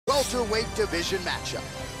welterweight division matchup.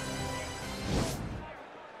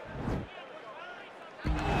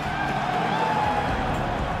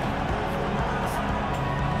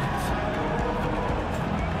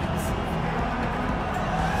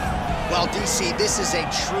 Well, DC, this is a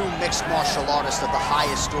true mixed martial artist of the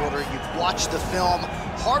highest order. You've watched the film.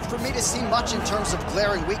 Hard for me to see much in terms of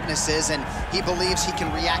glaring weaknesses, and he believes he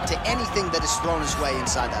can react to anything that is thrown his way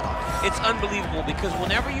inside that arm. It's unbelievable because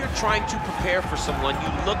whenever you're trying to prepare for someone,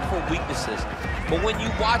 you look for weaknesses. But when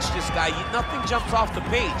you watch this guy, nothing jumps off the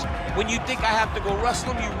page. When you think I have to go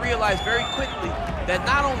wrestle him, you realize very quickly that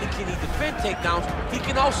not only can he defend takedowns, he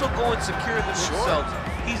can also go and secure them himself.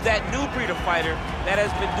 He's that new breed of fighter that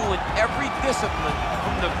has been doing every discipline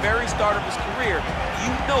from the very start of his career.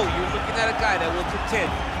 You know you're looking at a guy that will contend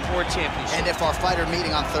for a championship. And if our fighter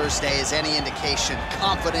meeting on Thursday is any indication,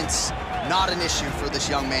 confidence, not an issue for this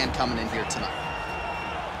young man coming in here tonight.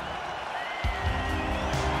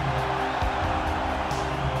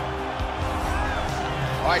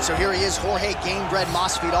 All right, so here he is, Jorge "Gamebred"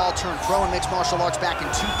 Masvidal, turned pro in mixed martial arts back in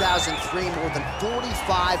 2003. More than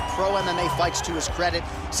 45 pro MMA fights to his credit.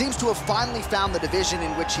 Seems to have finally found the division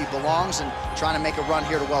in which he belongs and trying to make a run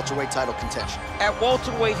here to welterweight title contention. At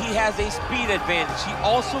welterweight, he has a speed advantage. He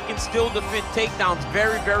also can still defend takedowns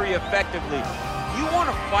very, very effectively. You want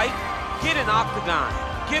to fight? Get an octagon.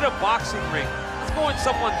 Get a boxing ring. Let's go in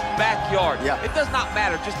someone's backyard. Yeah. It does not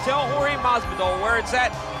matter. Just tell Jorge Masvidal where it's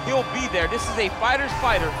at. He'll be there. This is a fighter's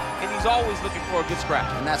fighter, and he's always looking for a good scratch.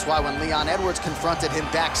 And that's why when Leon Edwards confronted him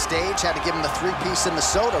backstage, had to give him the three-piece in the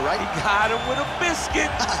soda, right? He got him with a biscuit.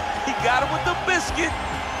 He got him with the biscuit.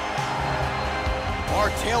 Our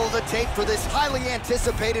tale of the tape for this highly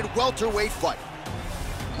anticipated welterweight fight.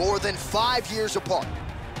 More than 5 years apart.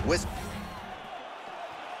 With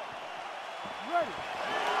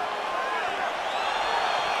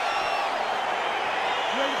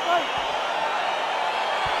ready to fight.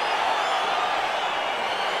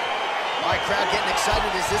 All right, crowd getting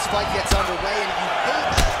excited as this fight gets underway, and you hate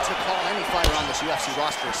to call any fighter on this UFC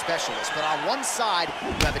roster a specialist, but on one side,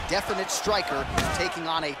 you have a definite striker taking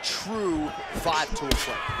on a true five-tool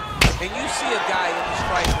player. And you see a guy in the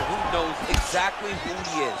striker who knows exactly who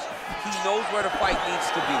he is. He knows where the fight needs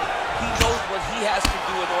to be. He knows what he has to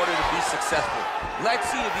do in order to be successful. Let's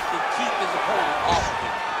see if he can keep his opponent off of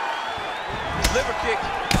him. Liver kick,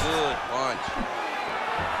 good punch.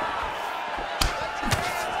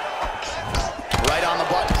 Right on the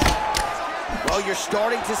button. Well, you're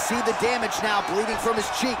starting to see the damage now, bleeding from his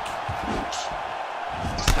cheek.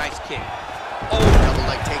 Nice kick. Oh, double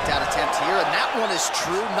leg takedown attempt here, and that one is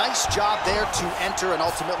true. Nice job there to enter and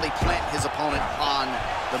ultimately plant his opponent on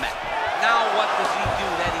the mat. Now what does he do?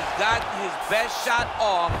 That he's got his best shot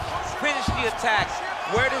off, finish the attack.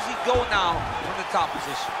 Where does he go now from the top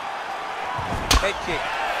position? Head kick.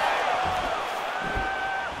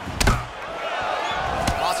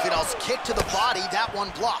 Masvidal's kick to the body, that one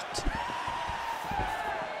blocked.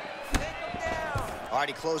 All right,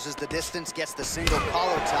 he closes the distance, gets the single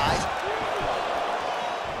collar tie.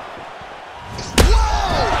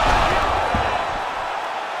 Whoa!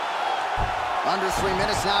 Under 3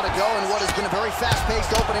 minutes now to go in what has been a very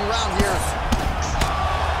fast-paced opening round here.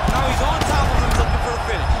 Now he's on top of him looking for a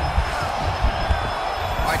finish.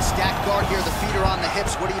 All right, stacked guard here, the feet are on the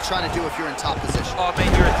hips. What are you trying to do if you're in top position? Oh, man,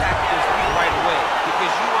 you're attacking his feet right away because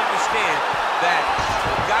you understand that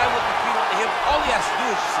the guy with the feet on the hips, all he has to do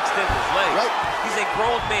is just extend his legs. Right. He's a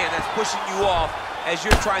grown man that's pushing you off as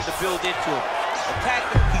you're trying to build into him. Attack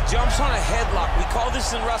him. He jumps on a headlock. We call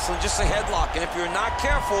this in wrestling just a headlock, and if you're not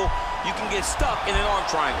careful, you can get stuck in an arm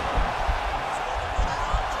triangle.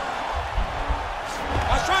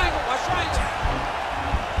 Watch triangle, watch triangle.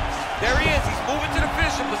 There he is, he's moving to the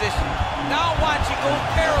finishing position. Now watch, he goes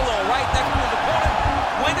parallel right next to his opponent.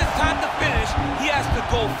 When it's time to finish, he has to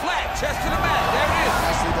go flat, chest to the mat. There it is.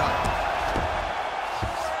 Nicely done.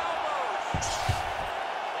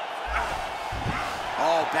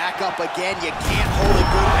 Oh, back up again. You can't hold a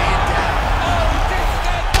good man down. Oh, he tasted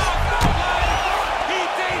that knockout life. He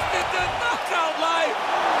tasted the knockout life.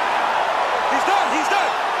 He's done, he's done.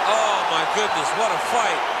 Oh, my goodness, what a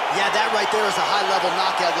fight. Yeah, that right there is a high-level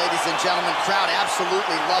knockout, ladies and gentlemen. Crowd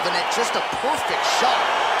absolutely loving it. Just a perfect shot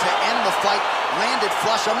to end the fight. Landed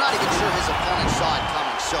flush. I'm not even sure his opponent saw it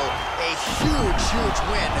coming. So a huge, huge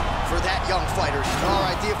win for that young fighter. All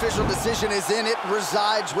right, the official decision is in. It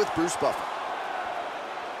resides with Bruce Buffer.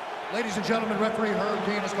 Ladies and gentlemen, referee Herb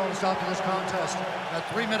Dean has called a stop to this contest at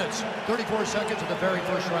 3 minutes, 34 seconds of the very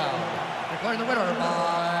first round. Declaring the winner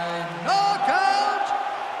by knockout,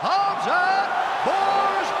 Khamzat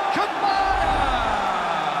Chimaev.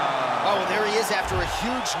 Oh, there he is after a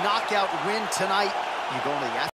huge knockout win tonight. You go into the